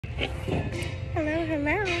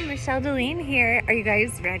Hello, Michelle Deline here. Are you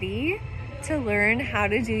guys ready to learn how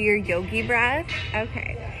to do your Yogi Breath?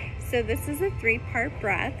 Okay, so this is a 3-part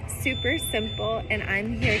breath, super simple, and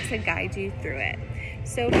I'm here to guide you through it.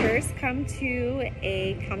 So first, come to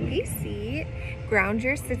a comfy seat, ground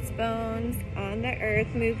your sits bones on the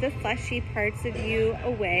earth, move the fleshy parts of you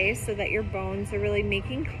away so that your bones are really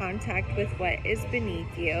making contact with what is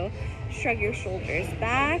beneath you. Shrug your shoulders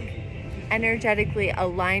back, energetically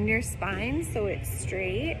align your spine so it's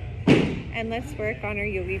straight, and let's work on our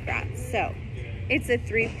Yogi Breath. So it's a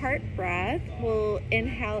 3-part breath. We'll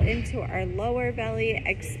inhale into our lower belly,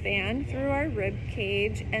 expand through our rib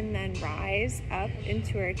cage, and then rise up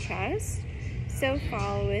into our chest. So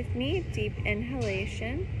follow with me, deep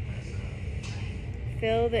inhalation.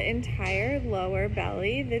 Fill the entire lower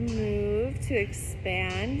belly, then move to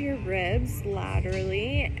expand your ribs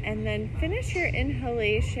laterally, and then finish your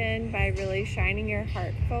inhalation by really shining your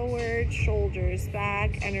heart forward, shoulders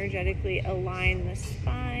back, energetically align the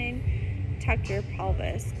spine. Tuck your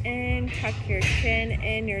pelvis in, tuck your chin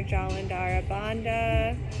in, your Jalandhara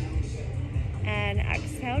Bandha, and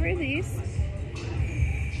exhale, release.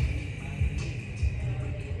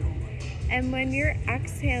 And when you're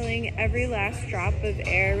exhaling every last drop of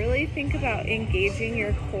air, really think about engaging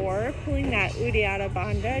your core, pulling that Uddiyana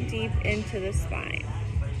Bandha deep into the spine.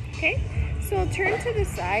 Okay, so I'll turn to the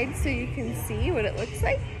side so you can see what it looks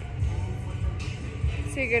like.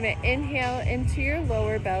 So you're gonna inhale into your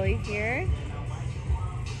lower belly here.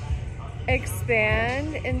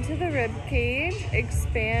 Expand into the rib cage,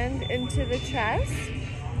 expand into the chest.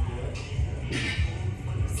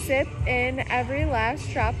 Sip in every last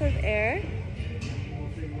drop of air.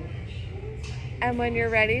 And when you're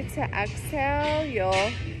ready to exhale,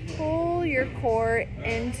 you'll pull your core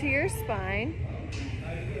into your spine.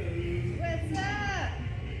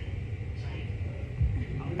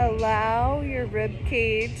 Allow your rib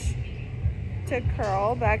cage to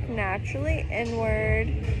curl back naturally inward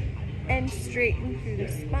and straighten through the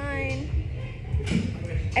spine.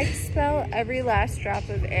 Expel every last drop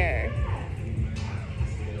of air.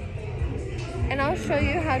 And I'll show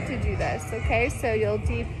you how to do this, okay? So you'll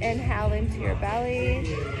deep inhale into your belly.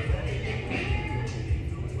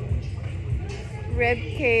 Rib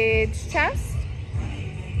cage, chest.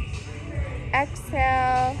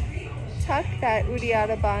 Exhale. Tuck that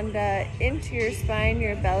Uddiyana Bandha into your spine,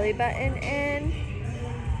 your belly button in,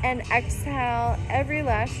 and exhale every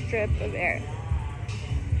last drip of air.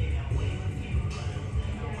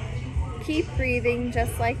 Keep breathing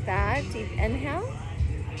just like that. Deep inhale.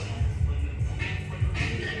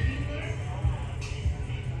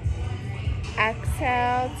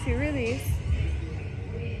 Exhale to release.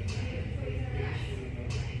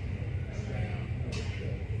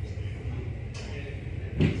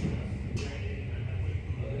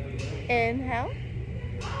 Inhale.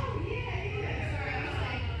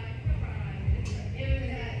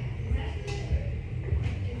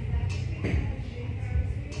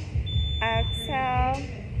 Exhale.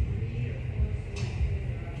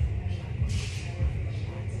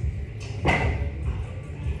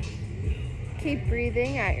 Keep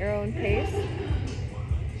breathing at your own pace.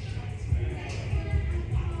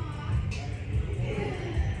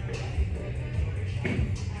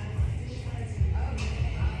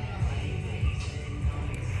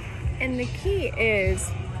 And the key is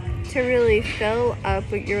to really fill up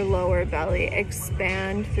with your lower belly,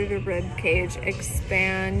 expand through the rib cage,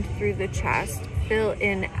 expand through the chest, fill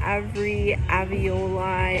in every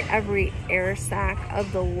alveoli, every air sac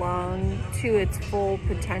of the lung to its full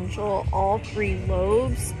potential. All 3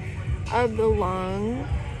 lobes of the lung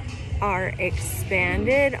are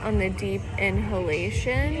expanded on the deep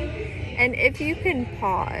inhalation. And if you can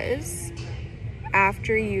pause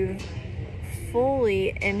after you've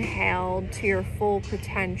fully inhaled to your full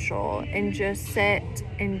potential and just sit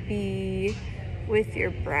and be with your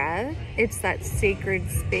breath. It's that sacred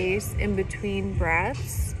space in between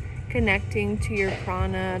breaths, connecting to your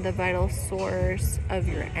prana, the vital source of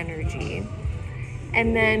your energy.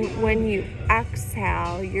 And then when you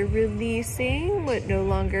exhale, you're releasing what no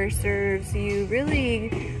longer serves you. Really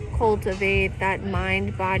cultivate that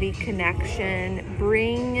mind-body connection.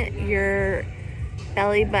 Bring your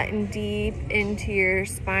belly button deep into your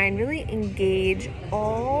spine. Really engage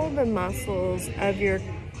all the muscles of your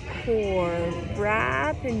core.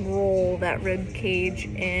 Wrap and roll that rib cage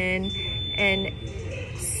in and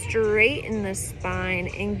straighten the spine.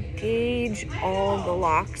 Engage all the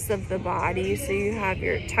locks of the body. So you have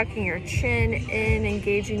your tucking your chin in,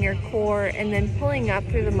 engaging your core, and then pulling up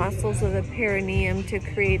through the muscles of the perineum to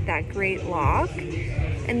create that great lock.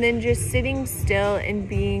 And then just sitting still and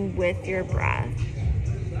being with your breath.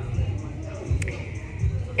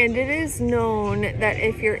 And it is known that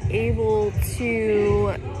if you're able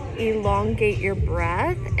to elongate your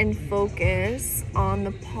breath and focus on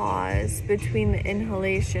the pause between the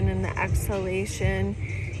inhalation and the exhalation,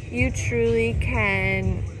 you truly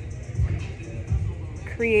can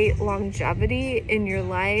create longevity in your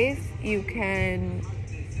life. You can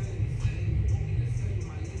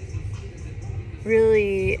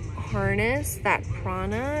really harness that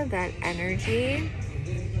prana, that energy,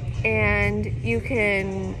 and you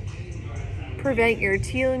can prevent your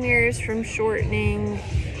telomeres from shortening.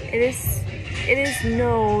 It is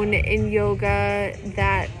known in yoga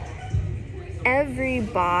that every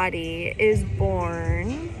body is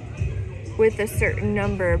born with a certain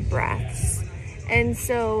number of breaths. And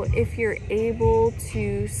so if you're able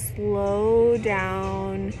to slow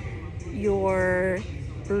down your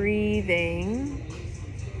breathing,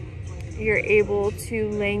 you're able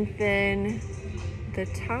to lengthen the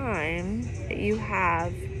time that you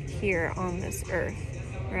have here on this earth,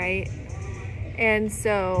 right? And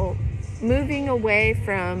so moving away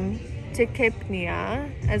from tachypnea,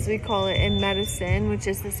 as we call it in medicine, which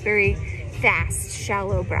is this very fast,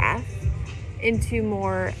 shallow breath, into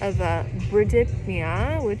more of a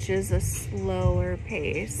bradypnea, which is a slower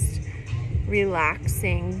paced,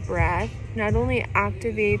 relaxing breath, not only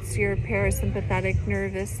activates your parasympathetic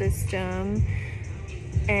nervous system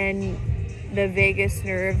and the vagus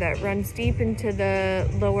nerve that runs deep into the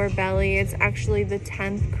lower belly. It's actually the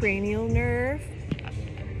 10th cranial nerve,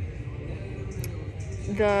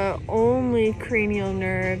 the only cranial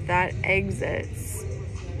nerve that exits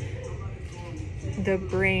the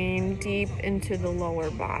brain deep into the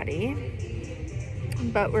lower body.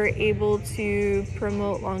 But we're able to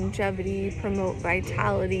promote longevity, promote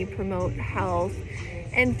vitality, promote health.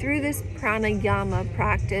 And through this pranayama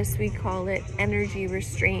practice, we call it energy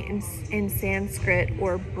restraint in Sanskrit,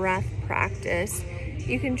 or breath practice,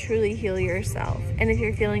 you can truly heal yourself. And if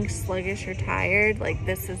you're feeling sluggish or tired, like,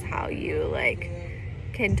 this is how you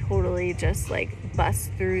can totally just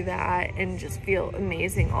bust through that and just feel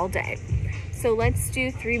amazing all day. So let's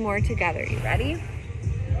do 3 more together. You ready?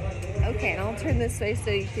 Okay, and I'll turn this way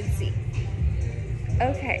so you can see.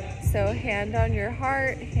 Okay, so hand on your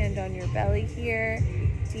heart, hand on your belly here.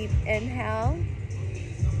 Deep inhale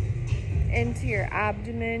into your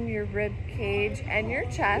abdomen, your rib cage, and your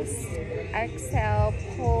chest. Exhale,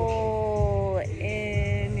 pull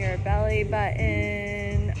in your belly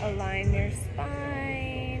button, align your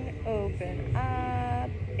spine, open up,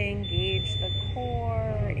 engage the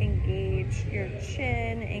core, engage your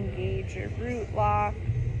chin, engage your root lock.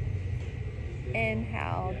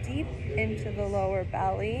 Inhale deep into the lower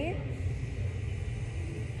belly.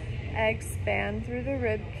 Expand through the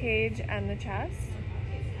rib cage and the chest.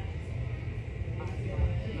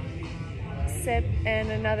 Sip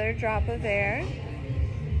in another drop of air.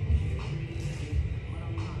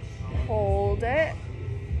 Hold it.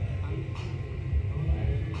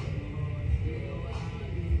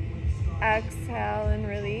 Exhale and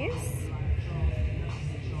release.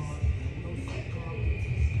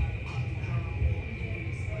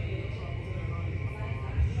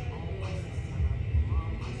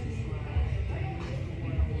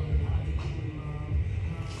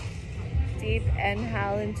 Deep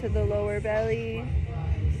inhale into the lower belly,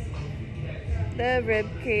 the rib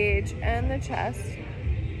cage, and the chest.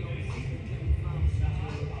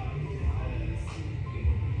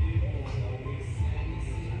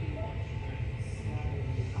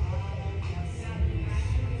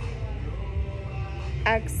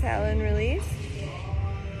 Exhale and release.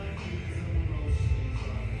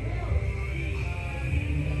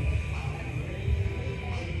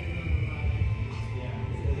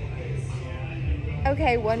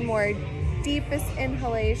 Okay, one more. Deepest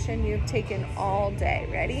inhalation you've taken all day.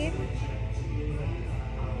 Ready?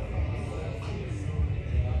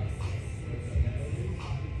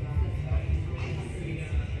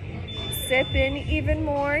 Sip in even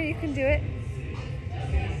more. You can do it.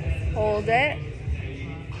 Hold it.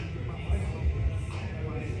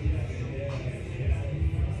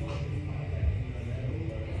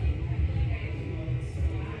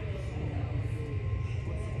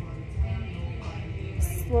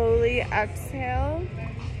 Slowly exhale.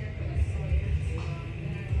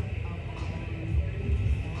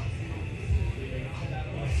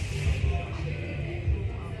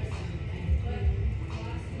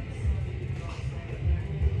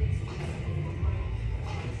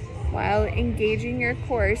 While engaging your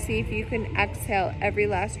core, see if you can exhale every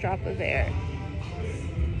last drop of air.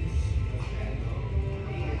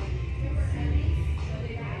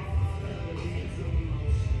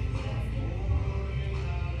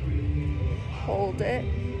 Hold it.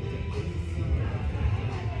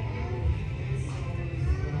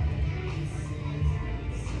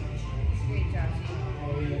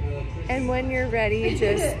 And when you're ready,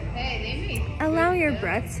 just allow your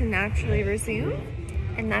breath to naturally resume.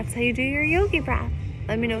 And that's how you do your yogi breath.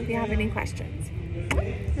 Let me know if you have any questions.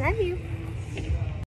 Love you.